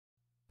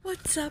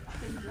What's up?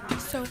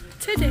 So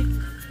today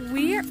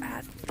we're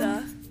at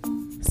the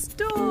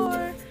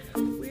store.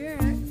 We're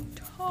at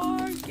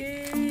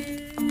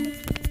Target.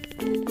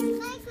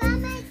 My grandma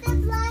made the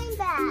blind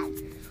bag.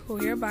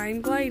 We're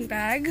buying blind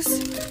bags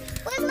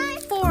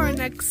Where's for our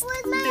next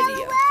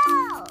video.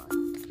 LOL?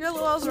 Your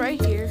LOL's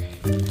right here.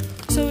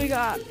 So we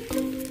got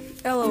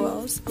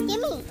LOLs.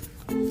 Gimme.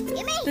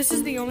 Gimme. This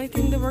is the only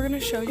thing that we're gonna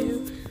show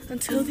you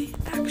until the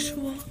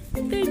actual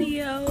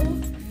video.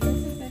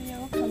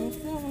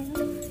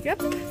 Yep.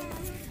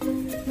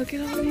 Look at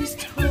all these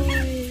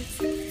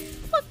toys.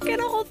 Look at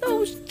all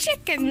those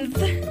chickens.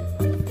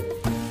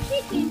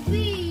 Chicken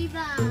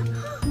fever.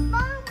 Mom,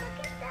 look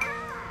at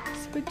that.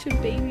 There's a bunch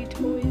of baby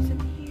toys in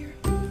here.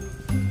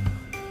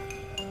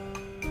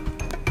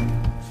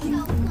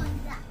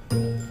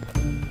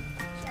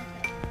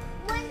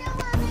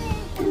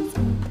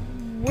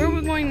 Where are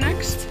we going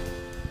next?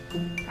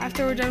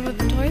 After we're done with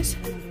the toys?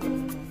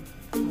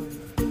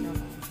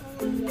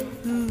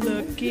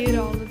 Look at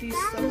all of these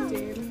stuffed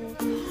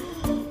animals.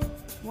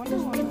 Look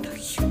at the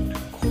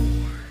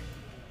unicorn.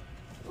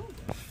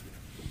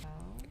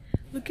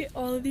 Look at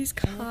all of these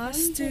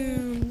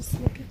costumes.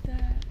 Look at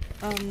that.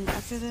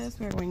 After this,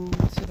 we're going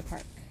to the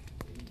park.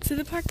 To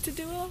the park to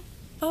do a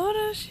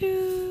photo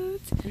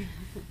shoot.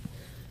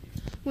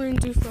 We're gonna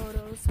do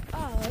photos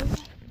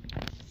of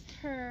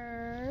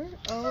her.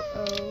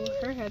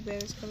 Her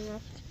headband is coming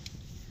off.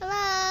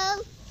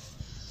 Hello.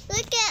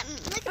 Look at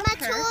my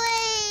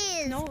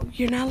toys. No,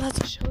 you're not allowed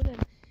to show them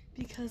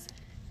because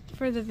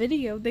for the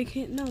video they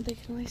can't. No, they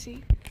can only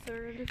see. So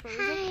we're gonna do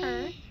photos of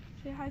her.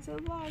 Say hi to the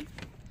vlog.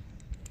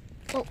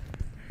 Oh,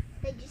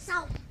 They just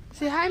saw.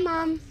 say hi,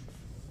 Mom.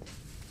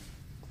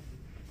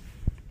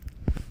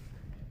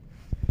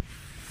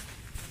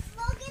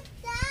 Look at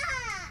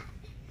that.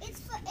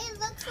 It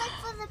looks like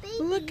for the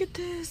baby. Look at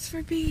this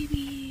for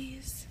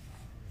babies.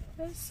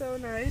 That's so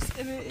nice,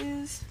 and it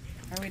is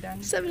Are we done?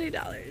 $70.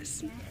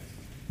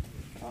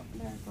 Oh,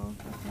 there it goes.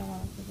 That's not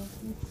one of the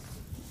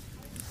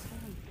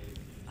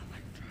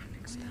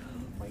Electronic stuff.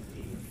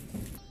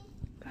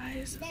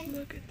 Guys,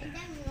 look at that.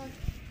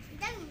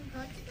 Then we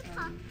go to the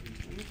park.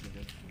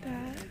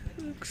 That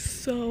looks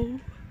so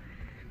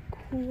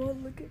cool.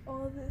 Look at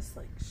all this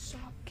like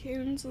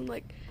Shopkins and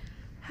like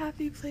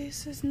happy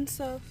places and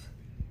stuff.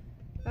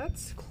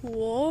 That's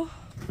cool.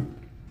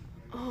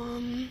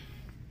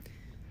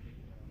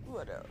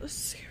 What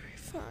else can we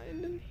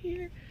find in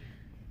here?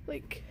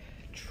 Like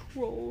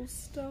troll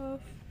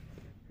stuff.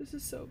 This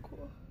is so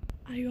cool.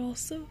 I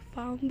also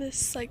found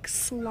this like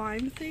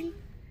slime thing.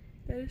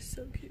 That is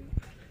so cute.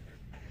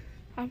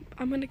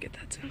 I'm gonna get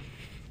that too.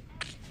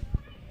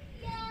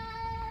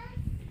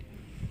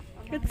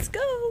 Let's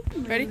go.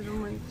 Ready?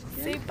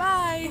 Say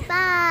bye.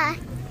 Bye.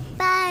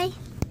 Bye.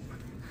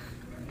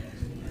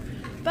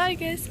 Bye,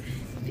 guys.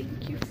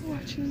 Thank you for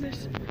watching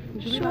this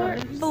short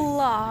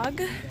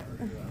vlog.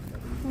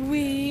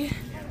 We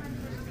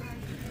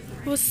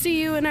will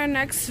see you in our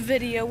next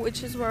video,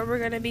 which is where we're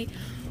going to be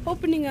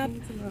opening up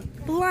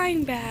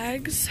blind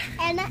bags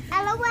And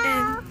LOL.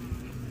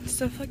 and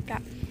stuff like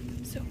that.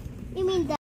 So. You mean that?